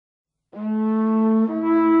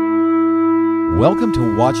Welcome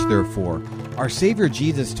to Watch Therefore. Our Savior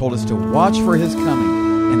Jesus told us to watch for His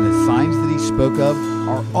coming, and the signs that He spoke of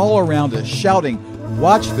are all around us, shouting,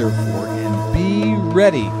 "Watch therefore and be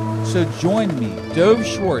ready." So join me, Dove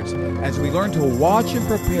Schwartz, as we learn to watch and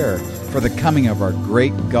prepare for the coming of our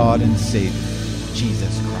great God and Savior,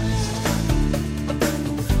 Jesus Christ.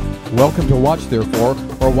 Welcome to Watch Therefore,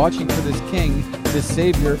 or watching for this King, this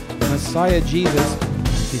Savior, Messiah Jesus.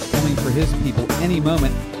 He's coming for His people any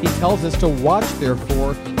moment. He tells us to watch,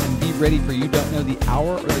 therefore, and be ready, for you don't know the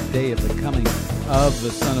hour or the day of the coming of the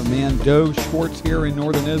Son of Man. Dove Schwartz here in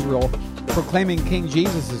northern Israel, proclaiming King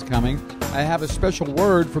Jesus is coming. I have a special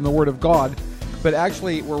word from the Word of God, but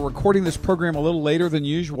actually we're recording this program a little later than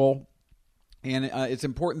usual, and it's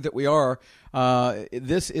important that we are.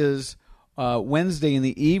 This is Wednesday in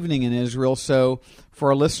the evening in Israel, so for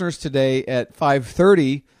our listeners today at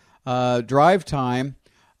 5:30 drive time,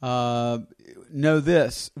 know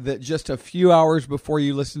this, that just a few hours before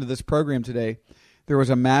you listen to this program today, there was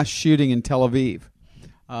a mass shooting in Tel Aviv.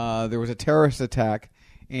 There was a terrorist attack,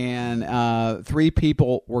 and 3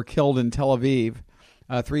 people were killed in Tel Aviv,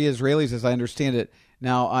 3 Israelis as I understand it.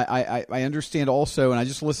 Now, I understand also, and I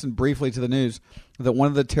just listened briefly to the news, that one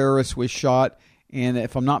of the terrorists was shot, and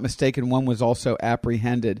if I'm not mistaken, one was also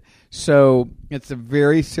apprehended. So it's a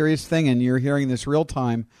very serious thing, and you're hearing this real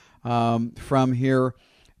time from here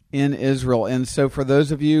in Israel. And so for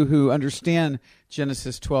those of you who understand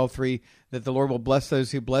Genesis 12:3, that the Lord will bless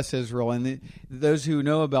those who bless Israel, and those who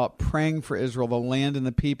know about praying for Israel, the land and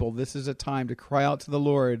the people, this is a time to cry out to the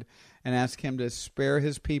Lord and ask Him to spare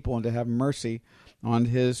His people and to have mercy on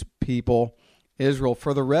His people, Israel.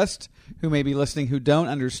 For the rest who may be listening who don't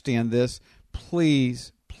understand this,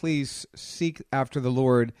 please seek after the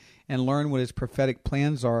Lord and learn what His prophetic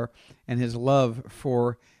plans are and His love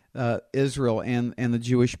for Israel and the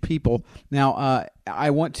Jewish people. Now, I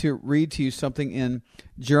want to read to you something in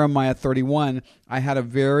Jeremiah 31. I had a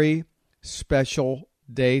very special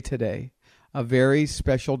day today, a very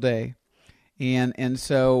special day. And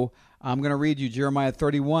so I'm going to read you Jeremiah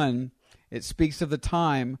 31. It speaks of the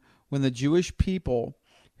time when the Jewish people,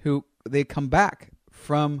 who they come back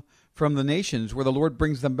from the nations, where the Lord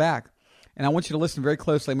brings them back. And I want you to listen very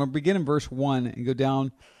closely. I'm going to begin in verse 1 and go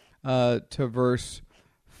down to verse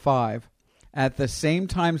 5. At the same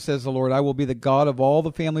time, says the Lord, I will be the God of all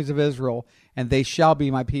the families of Israel, and they shall be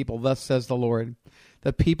my people. Thus says the Lord.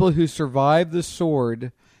 The people who survived the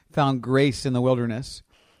sword found grace in the wilderness.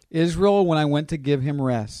 Israel, when I went to give him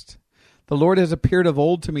rest. The Lord has appeared of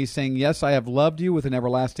old to me, saying, yes, I have loved you with an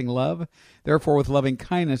everlasting love. Therefore, with loving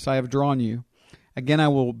kindness I have drawn you. Again, I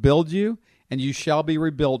will build you, and you shall be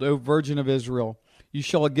rebuilt, O Virgin of Israel. You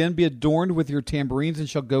shall again be adorned with your tambourines, and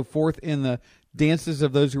shall go forth in the dances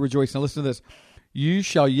of those who rejoice. Now listen to this. You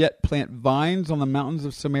shall yet plant vines on the mountains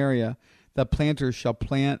of Samaria. The planters shall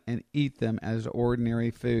plant and eat them as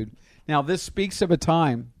ordinary food. Now this speaks of a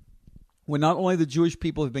time when not only the Jewish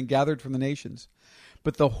people have been gathered from the nations,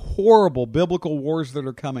 but the horrible biblical wars that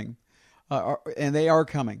are coming, and they are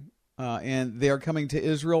coming, and they are coming to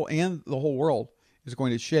Israel, and the whole world is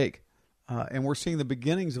going to shake. And we're seeing the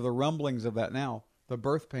beginnings of the rumblings of that now, the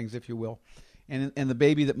birth pangs, if you will. And the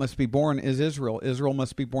baby that must be born is Israel. Israel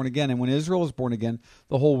must be born again. And when Israel is born again,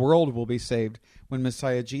 the whole world will be saved when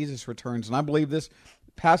Messiah Jesus returns. And I believe this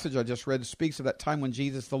passage I just read speaks of that time when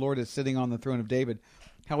Jesus, the Lord, is sitting on the throne of David.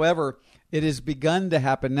 However, it has begun to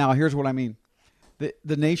happen now. Here's what I mean.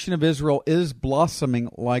 The nation of Israel is blossoming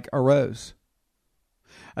like a rose.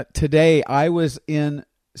 Today, I was in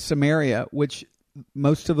Samaria, which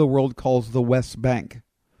most of the world calls the West Bank.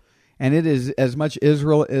 And it is as much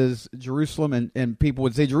Israel as Jerusalem, and people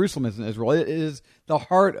would say Jerusalem isn't Israel. It is the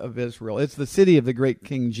heart of Israel. It's the city of the great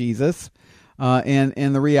King Jesus.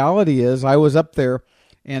 And the reality is, I was up there,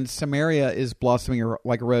 and Samaria is blossoming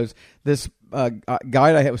like a rose. This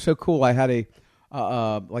guide I had was so cool. I had a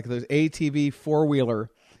like those ATV 4-wheeler,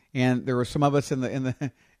 and there were some of us in it,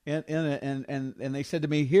 and they said to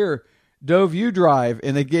me, "Here, Dove, you drive,"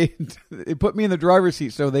 and they put me in the driver's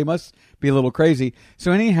seat, so they must be a little crazy.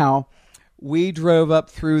 So anyhow, we drove up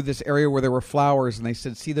through this area where there were flowers, and they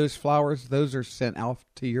said, "See those flowers? Those are sent out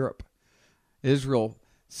to Europe." Israel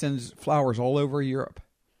sends flowers all over Europe.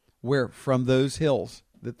 Where? From those hills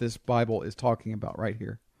that this Bible is talking about right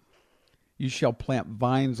here. You shall plant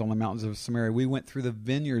vines on the mountains of Samaria. We went through the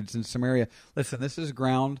vineyards in Samaria. Listen, this is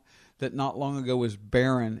ground that not long ago was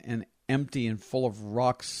barren and empty and full of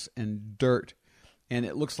rocks and dirt, and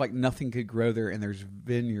it looks like nothing could grow there, and there's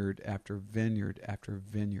vineyard after vineyard after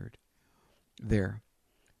vineyard there.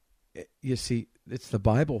 You see, it's the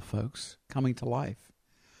Bible, folks, coming to life.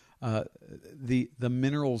 The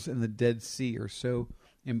minerals in the Dead Sea are so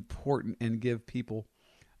important and give people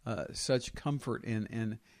such comfort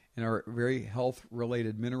and are very health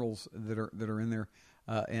related minerals that are in there,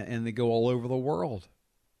 and they go all over the world.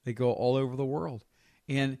 They go all over the world,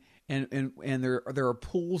 and there are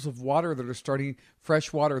pools of water that are starting,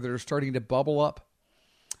 fresh water that are starting to bubble up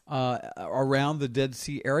around the Dead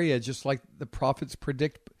Sea area, just like the prophets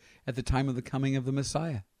predict at the time of the coming of the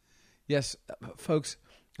Messiah. Yes, folks,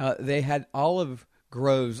 they had olive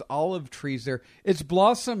groves, olive trees there. It's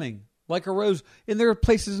blossoming like a rose. And there are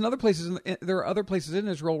places and other places, there are other places in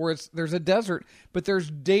Israel where there's a desert, but there's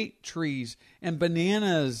date trees and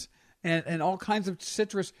bananas and all kinds of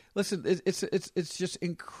citrus. Listen, it's just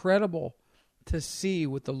incredible to see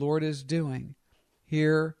what the Lord is doing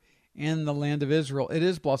here in the land of Israel. It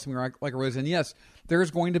is blossoming like a rose. And yes, there's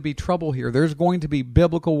going to be trouble here. There's going to be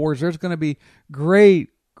biblical wars. There's going to be great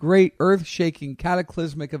earth-shaking,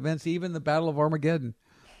 cataclysmic events, even the Battle of Armageddon.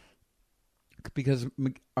 Because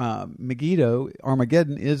Megiddo,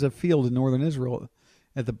 Armageddon, is a field in northern Israel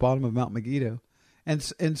at the bottom of Mount Megiddo. And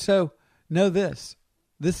so, know this.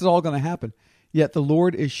 This is all going to happen. Yet the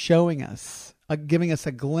Lord is showing us, giving us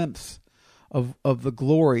a glimpse of the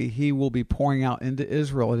glory He will be pouring out into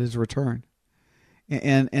Israel at His return.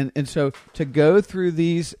 And so to go through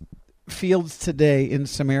these fields today in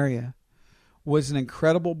Samaria was an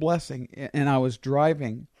incredible blessing. And I was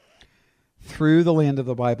driving through the land of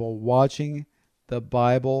the Bible, watching the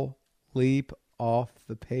Bible leap off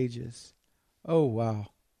the pages. Oh, wow.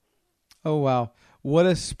 Oh, wow. What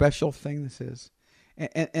a special thing this is.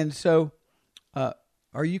 And so,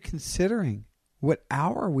 are you considering what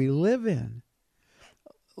hour we live in?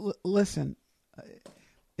 Listen,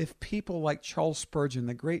 if people like Charles Spurgeon,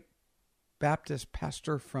 the great Baptist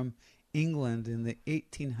pastor from England in the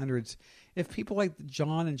 1800s, if people like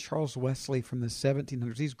John and Charles Wesley from the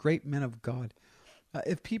 1700s, these great men of God,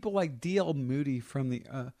 if people like D.L. Moody from the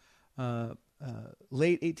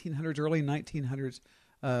late 1800s, early 1900s,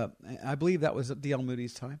 I believe that was D.L.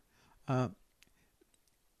 Moody's time,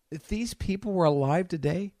 if these people were alive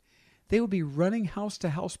today, they would be running house to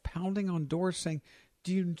house, pounding on doors saying,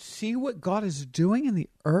 do you see what God is doing in the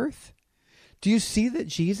earth? Do you see that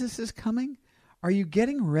Jesus is coming? Are you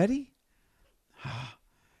getting ready?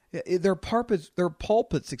 Their pulpits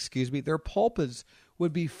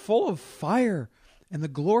would be full of fire and the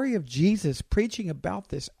glory of Jesus, preaching about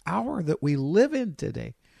this hour that we live in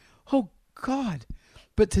today. Oh, God.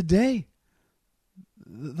 But today,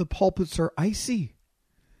 the pulpits are icy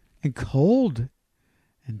and cold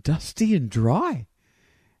and dusty and dry.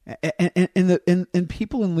 And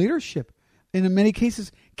people in leadership, and in many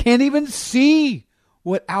cases, can't even see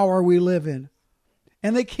what hour we live in.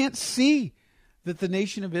 And they can't see that the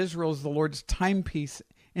nation of Israel is the Lord's timepiece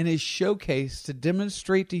and His showcase to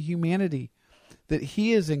demonstrate to humanity that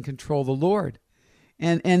He is in control, the Lord,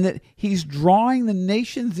 and that He's drawing the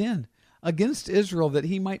nations in against Israel, that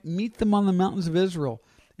He might meet them on the mountains of Israel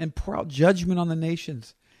and pour out judgment on the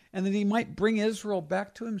nations, and that He might bring Israel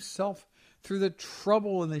back to Himself through the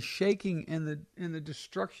trouble and the shaking and the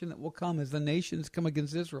destruction that will come as the nations come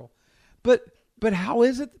against Israel. But how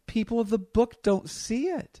is it the people of the book don't see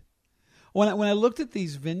it? When I looked at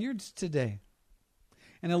these vineyards today,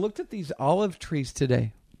 and I looked at these olive trees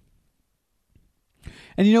today,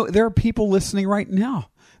 and there are people listening right now.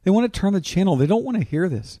 They want to turn the channel. They don't want to hear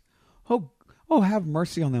this. Oh, have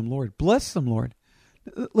mercy on them, Lord. Bless them, Lord.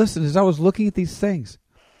 Listen, as I was looking at these things,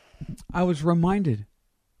 I was reminded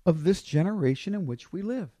of this generation in which we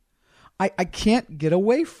live. I can't get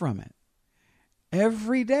away from it.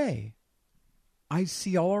 Every day, I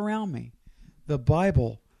see all around me the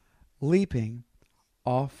Bible leaping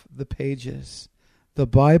off the pages. The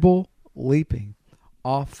Bible leaping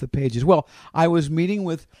off the pages. Well, I was meeting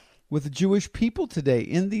with the Jewish people today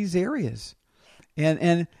in these areas.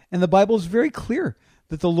 And the Bible is very clear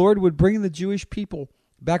that the Lord would bring the Jewish people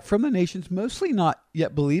back from the nations, mostly not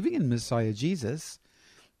yet believing in Messiah Jesus,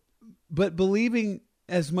 but believing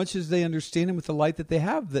as much as they understand Him with the light that they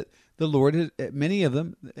have, that the Lord, many of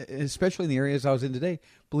them, especially in the areas I was in today,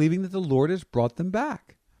 believing that the Lord has brought them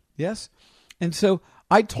back. Yes? And so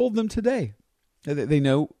I told them today, they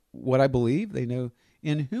know what I believe, they know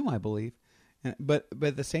in whom I believe, but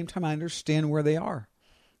at the same time I understand where they are.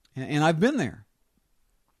 And I've been there.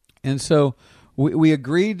 And so we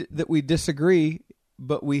agreed that we disagree,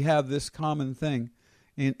 but we have this common thing.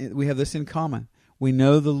 And we have this in common. We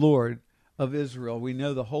know the Lord of Israel. We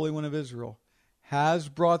know the Holy One of Israel has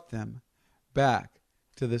brought them back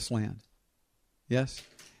to this land. Yes?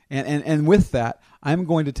 And with that, I'm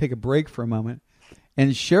going to take a break for a moment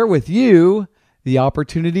and share with you the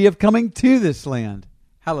opportunity of coming to this land.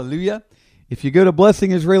 Hallelujah. If you go to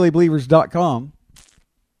blessingisraelibelievers.com,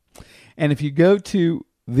 And if you go to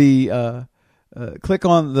the click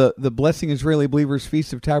on the Blessing Israeli Believers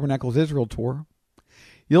Feast of Tabernacles Israel tour,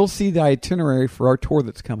 you'll see the itinerary for our tour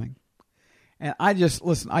that's coming. And I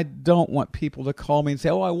don't want people to call me and say,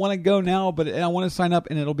 oh, I want to go now, but I want to sign up,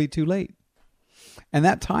 and it'll be too late. And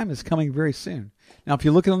that time is coming very soon. Now, if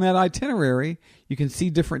you look on that itinerary, you can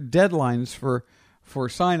see different deadlines for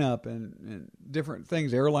sign up and different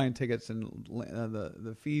things, airline tickets and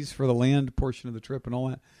the fees for the land portion of the trip and all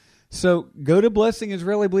that. So go to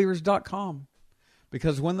blessingisraelibelievers.com,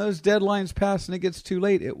 because when those deadlines pass and it gets too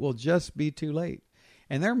late, it will just be too late.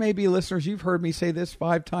 And there may be listeners, you've heard me say this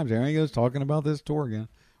 5 times. There he goes talking about this tour again.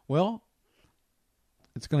 Well,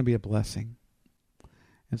 it's going to be a blessing.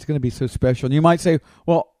 It's going to be so special. And you might say,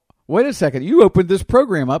 well, wait a second. You opened this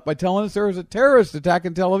program up by telling us there was a terrorist attack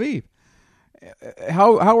in Tel Aviv.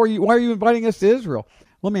 How are you? Why are you inviting us to Israel?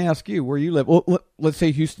 Let me ask you where you live. Well, let's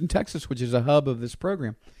say Houston, Texas, which is a hub of this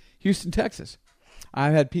program. Houston, Texas.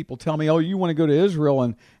 I've had people tell me, oh, you want to go to Israel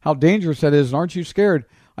and how dangerous that is, and aren't you scared?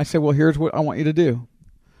 I say, well, here's what I want you to do.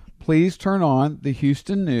 Please turn on the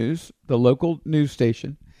Houston News, the local news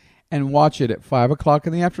station, and watch it at 5 o'clock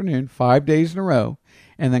in the afternoon, 5 days in a row,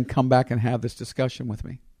 and then come back and have this discussion with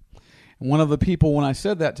me. And one of the people, when I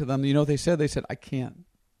said that to them, you know what they said? They said, I can't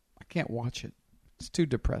watch it. It's too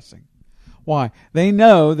depressing. Why? They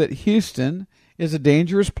know that Houston is a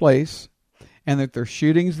dangerous place, and that there's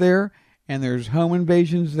shootings there, and there's home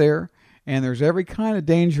invasions there, and there's every kind of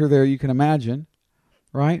danger there you can imagine,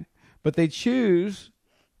 right? But they choose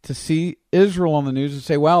to see Israel on the news and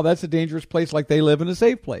say, wow, that's a dangerous place, like they live in a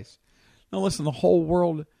safe place. Now listen, the whole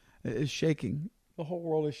world is shaking. The whole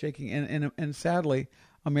world is shaking. And sadly,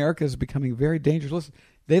 America is becoming very dangerous. Listen,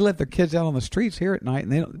 they let their kids out on the streets here at night,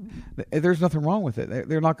 and there's nothing wrong with it.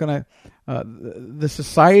 They're not going to, the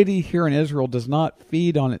society here in Israel does not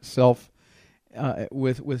feed on itself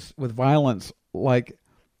with violence like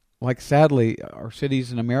sadly our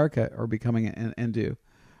cities in America are becoming and do.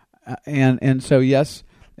 And so, yes,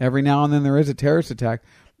 every now and then there is a terrorist attack,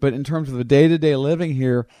 but in terms of the day-to-day living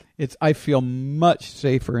here, I feel much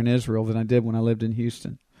safer in Israel than I did when I lived in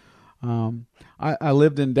Houston. I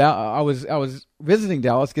lived in Dallas. I was visiting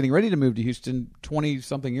Dallas, getting ready to move to Houston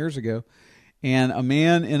 20-something years ago, and a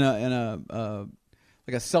man in a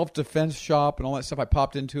like a self-defense shop and all that stuff I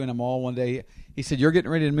popped into in a mall one day. He said, "You're getting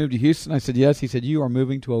ready to move to Houston?" I said, "Yes." He said, "You are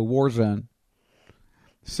moving to a war zone."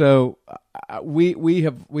 So we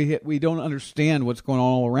don't understand what's going on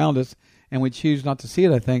all around us, and we choose not to see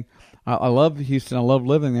it. I think I love Houston. I love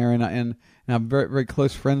living there, and I'm very, very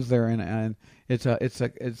close friends there, and it's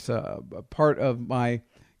a part of my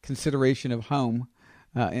consideration of home,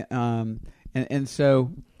 and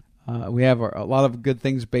so we have a lot of good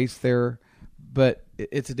things based there, but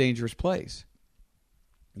it's a dangerous place.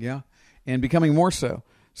 Yeah, and becoming more so.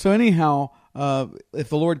 So anyhow, if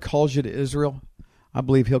the Lord calls you to Israel, I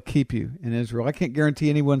believe He'll keep you in Israel. I can't guarantee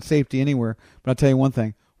anyone's safety anywhere, but I'll tell you one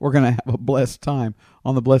thing. We're going to have a blessed time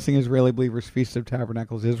on the Blessing Israeli Believers Feast of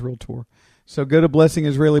Tabernacles Israel Tour. So go to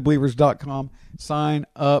blessingisraelibelievers.com. Sign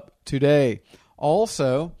up today.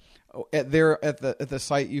 Also, at the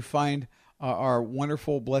site you find our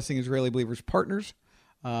wonderful Blessing Israeli Believers partners.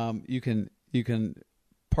 You can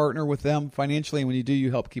partner with them financially, and when you do, you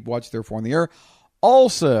help keep Watch Therefore on the air.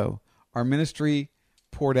 Also, our ministry,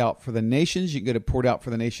 Poured Out for the Nations. You can go to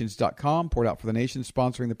pouredoutforthenations.com. Poured Out for the Nations,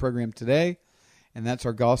 sponsoring the program today. And that's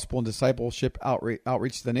our gospel and discipleship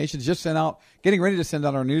outreach to the nations. Getting ready to send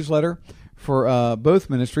out our newsletter for both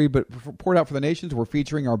ministry, but for Poured Out for the Nations, we're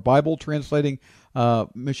featuring our Bible translating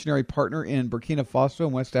missionary partner in Burkina Faso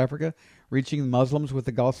in West Africa, reaching Muslims with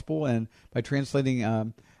the gospel and by translating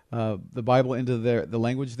the Bible into the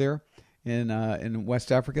language there in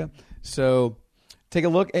West Africa. So take a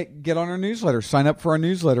look get on our newsletter. Sign up for our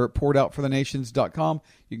newsletter at pouredoutforthenations.com.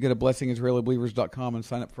 You can go to blessingisraelibelievers.com and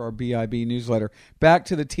sign up for our BIB newsletter. Back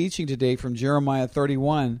to the teaching today from Jeremiah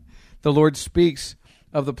 31. The Lord speaks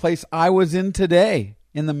of the place I was in today,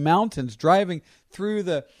 in the mountains, driving through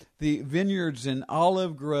the vineyards and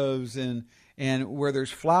olive groves and where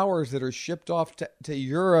there's flowers that are shipped off to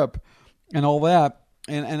Europe and all that.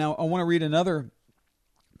 And I want to read another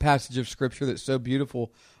passage of Scripture that's so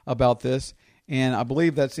beautiful about this. And I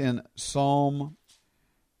believe that's in Psalm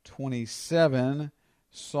 27,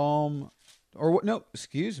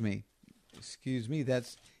 excuse me,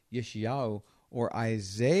 that's Yeshayahu or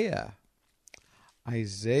Isaiah.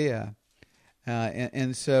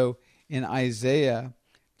 And so in Isaiah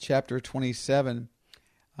chapter 27,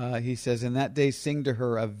 he says, "In that day sing to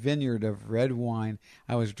her a vineyard of red wine."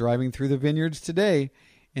 I was driving through the vineyards today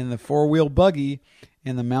in the four-wheel buggy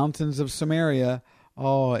in the mountains of Samaria.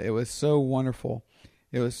 Oh, it was so wonderful.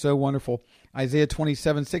 It was so wonderful. Isaiah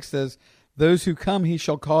 27:6 says, those who come he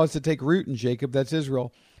shall cause to take root in Jacob, that's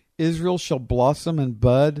Israel. Israel shall blossom and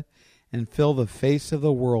bud and fill the face of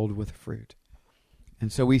the world with fruit.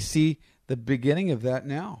 And so we see the beginning of that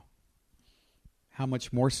now. How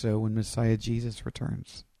much more so when Messiah Jesus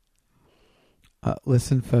returns.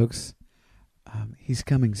 Listen, folks, he's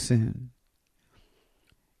coming soon.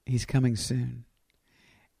 He's coming soon.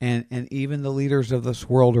 And even the leaders of this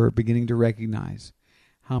world are beginning to recognize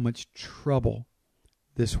how much trouble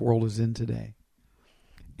this world is in today.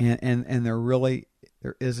 And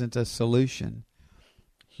there isn't a solution.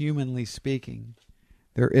 Humanly speaking,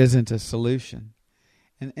 there isn't a solution.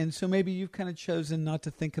 And so maybe you've kind of chosen not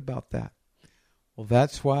to think about that. Well,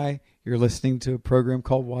 that's why you're listening to a program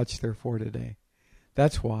called Watch Therefore today.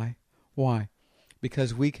 That's why. Why?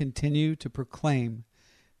 Because we continue to proclaim,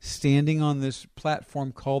 standing on this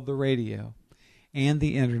platform called the radio and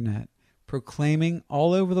the internet, proclaiming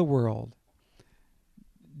all over the world,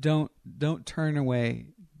 don't turn away.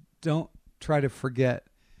 Don't try to forget.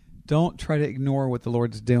 Don't try to ignore what the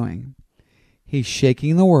Lord's doing. He's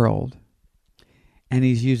shaking the world, and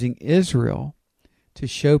he's using Israel to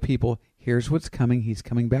show people, here's what's coming. He's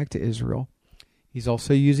coming back to Israel. He's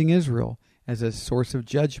also using Israel as a source of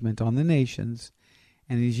judgment on the nations,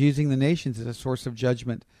 and he's using the nations as a source of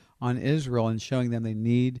judgment on Israel and showing them they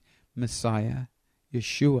need Messiah,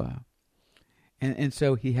 Yeshua. And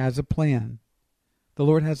so he has a plan. The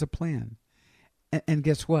Lord has a plan. And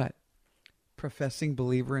guess what? Professing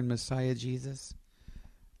believer in Messiah Jesus,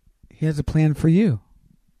 he has a plan for you.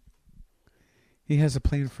 He has a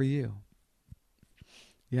plan for you.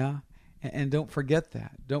 Yeah? And don't forget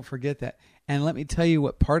that. Don't forget that. And let me tell you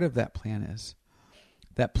what part of that plan is.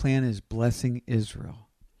 That plan is blessing Israel.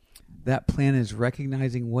 That plan is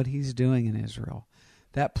recognizing what he's doing in Israel.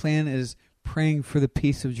 That plan is praying for the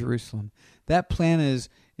peace of Jerusalem. That plan is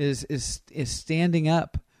standing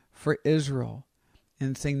up for Israel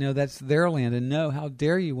and saying, no, that's their land. And no, how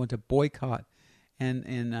dare you want to boycott.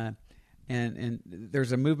 And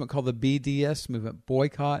there's a movement called the BDS movement,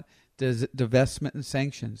 boycott, divestment, and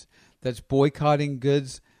sanctions. That's boycotting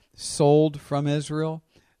goods sold from Israel.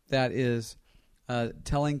 That is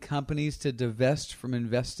telling companies to divest from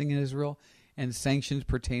investing in Israel. And sanctions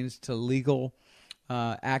pertains to legal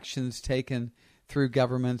actions taken through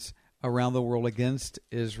governments around the world against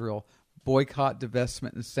Israel. Boycott,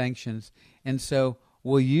 divestment, and sanctions. And so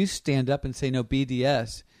will you stand up and say, no,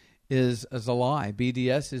 BDS is a lie.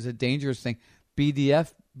 BDS is a dangerous thing.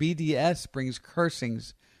 BDS brings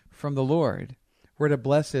cursings from the Lord. We're to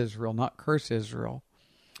bless Israel, not curse Israel.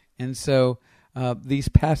 And so these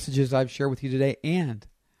passages I've shared with you today and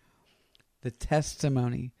the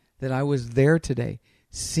testimony that I was there today,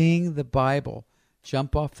 seeing the Bible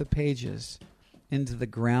jump off the pages into the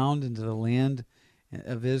ground, into the land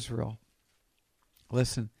of Israel.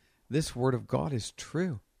 Listen, this word of God is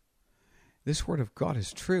true. This word of God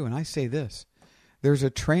is true. And I say this, there's a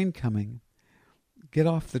train coming. Get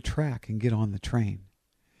off the track and get on the train.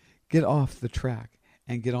 Get off the track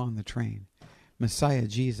and get on the train. Messiah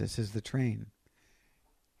Jesus is the train.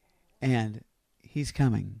 And he's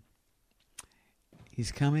coming.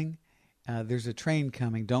 He's coming. There's a train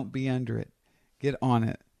coming. Don't be under it. Get on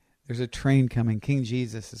it. There's a train coming. King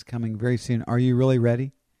Jesus is coming very soon. Are you really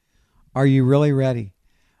ready? Are you really ready?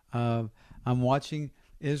 I'm watching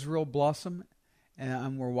Israel blossom,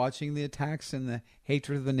 and we're watching the attacks and the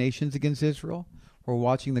hatred of the nations against Israel. We're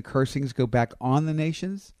watching the cursings go back on the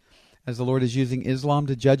nations as the Lord is using Islam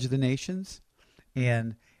to judge the nations.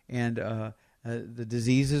 And the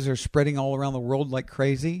diseases are spreading all around the world like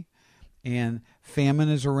crazy. And famine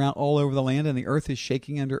is around all over the land, and the earth is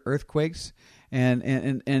shaking under earthquakes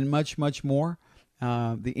and much, much more.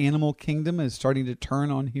 The animal kingdom is starting to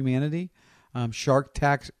turn on humanity. Shark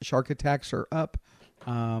attacks are up,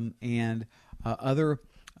 and other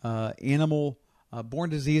animal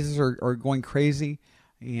born diseases are going crazy.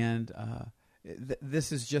 And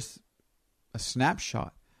this is just a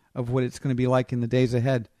snapshot of what it's going to be like in the days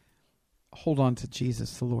ahead. Hold on to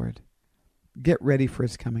Jesus the Lord. Get ready for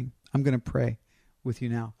his coming. I'm going to pray with you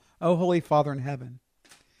now. Oh, Holy Father in heaven,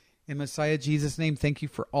 in Messiah Jesus' name, thank you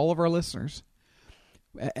for all of our listeners.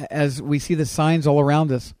 As we see the signs all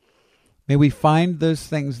around us, may we find those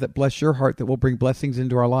things that bless your heart, that will bring blessings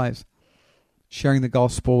into our lives. Sharing the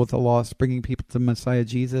gospel with the lost, bringing people to Messiah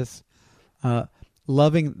Jesus,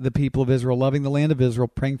 loving the people of Israel, loving the land of Israel,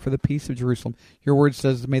 praying for the peace of Jerusalem. Your word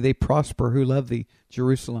says, may they prosper who love thee,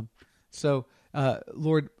 Jerusalem. So,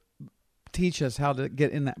 Lord, teach us how to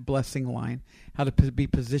get in that blessing line, how to be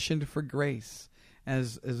positioned for grace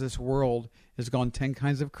as this world has gone 10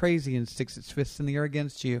 kinds of crazy and sticks its fists in the air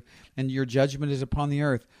against you, and your judgment is upon the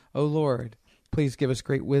earth. O Lord, please give us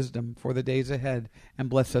great wisdom for the days ahead, and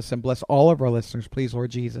bless us and bless all of our listeners, please,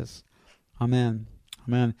 Lord Jesus. Amen.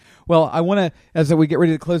 Amen. Well, I want to, as we get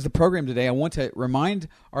ready to close the program today, I want to remind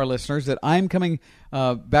our listeners that I'm coming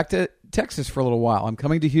back to Texas for a little while. I'm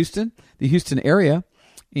coming to Houston, the Houston area,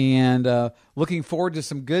 and looking forward to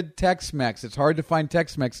some good Tex-Mex. It's hard to find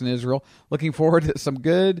Tex-Mex in Israel. Looking forward to some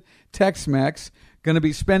good Tex-Mex. Going to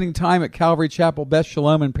be spending time at Calvary Chapel Beth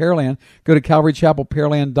Shalom in Pearland. Go to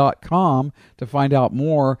calvarychapelpearland.com to find out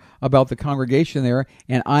more about the congregation there.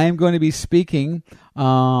 And I am going to be speaking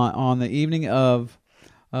on the evening of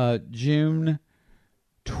June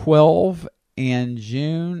 12 and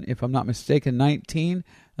June, if I'm not mistaken, 19,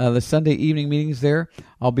 the Sunday evening meetings there.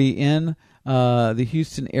 I'll be in the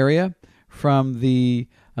Houston area from the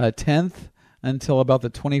 10th until about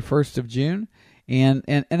the 21st of June. And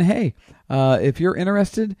hey, if you're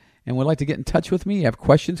interested and would like to get in touch with me, you have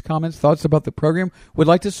questions, comments, thoughts about the program, would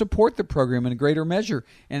like to support the program in a greater measure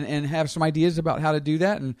and have some ideas about how to do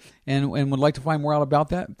that and would like to find more out about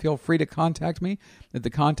that, feel free to contact me at the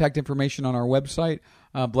contact information on our website,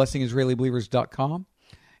 blessingisraelibelievers.com.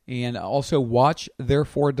 And also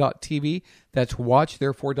watchtherefore.tv. That's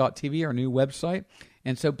watchtherefore.tv, our new website.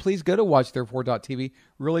 And so please go to watchtherefore.tv.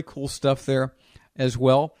 Really cool stuff there as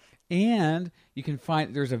well. And you can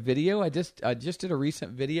find, there's a video. I just did a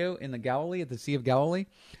recent video in the Galilee, at the Sea of Galilee,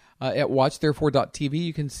 at watchtherefore.tv.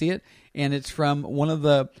 You can see it. And it's from one of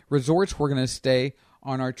the resorts we're going to stay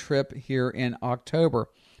on our trip here in October.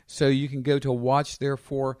 So you can go to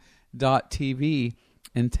watchtherefore.tv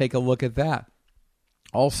and take a look at that.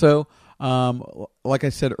 Also, like I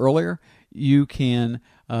said earlier, you can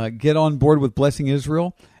get on board with Blessing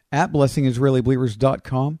Israel at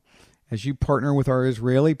blessingisraelibelievers.com. As you partner with our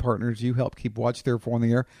Israeli partners, you help keep Watch Therefore on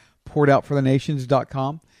the air.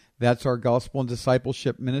 PouredOutForTheNations.com. That's our gospel and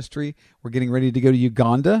discipleship ministry. We're getting ready to go to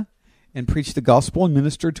Uganda and preach the gospel and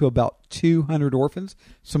minister to about 200 orphans.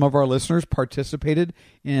 Some of our listeners participated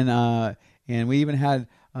in, and we even had,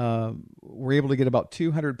 we're able to get about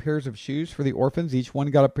 200 pairs of shoes for the orphans. Each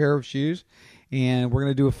one got a pair of shoes, and we're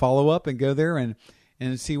going to do a follow-up and go there and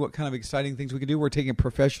see what kind of exciting things we can do. We're taking a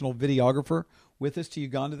professional videographer with us to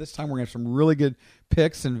Uganda this time. We're going to have some really good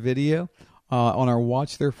pics and video on our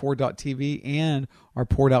watchtherefore.tv and our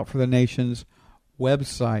Poured Out for the Nations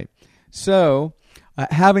website. So,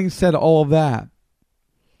 having said all of that,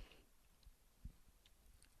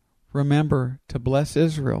 remember to bless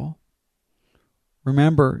Israel.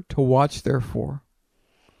 Remember to watch therefore.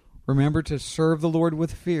 Remember to serve the Lord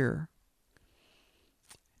with fear.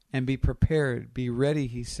 And be prepared, be ready,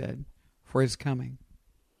 he said, for his coming.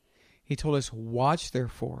 He told us, watch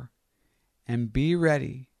therefore, and be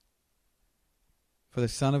ready, for the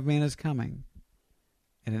Son of Man is coming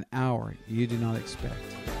at an hour you do not expect.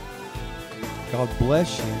 God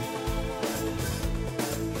bless you.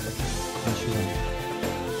 And shalom.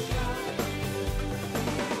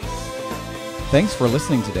 Thanks for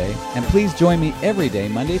listening today, and please join me every day,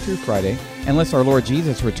 Monday through Friday, unless our Lord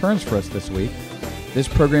Jesus returns for us this week. This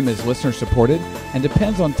program is listener-supported and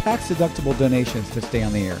depends on tax-deductible donations to stay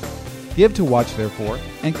on the air. Give to Watch Therefore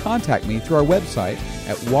and contact me through our website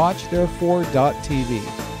at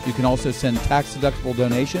watchtherefore.tv. You can also send tax-deductible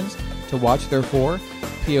donations to Watch Therefore,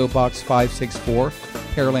 P.O. Box 564,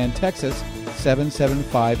 Pearland, Texas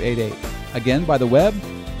 77588. Again, by the web,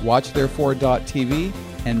 watchtherefore.tv,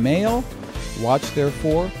 and mail, Watch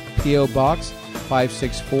Therefore, P.O. Box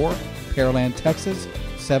 564, Pearland, Texas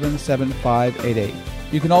 77588.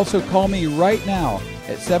 You can also call me right now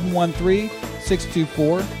at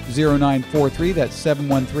 713-624-0943. That's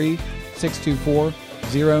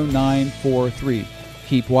 713-624-0943.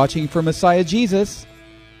 Keep watching for Messiah Jesus.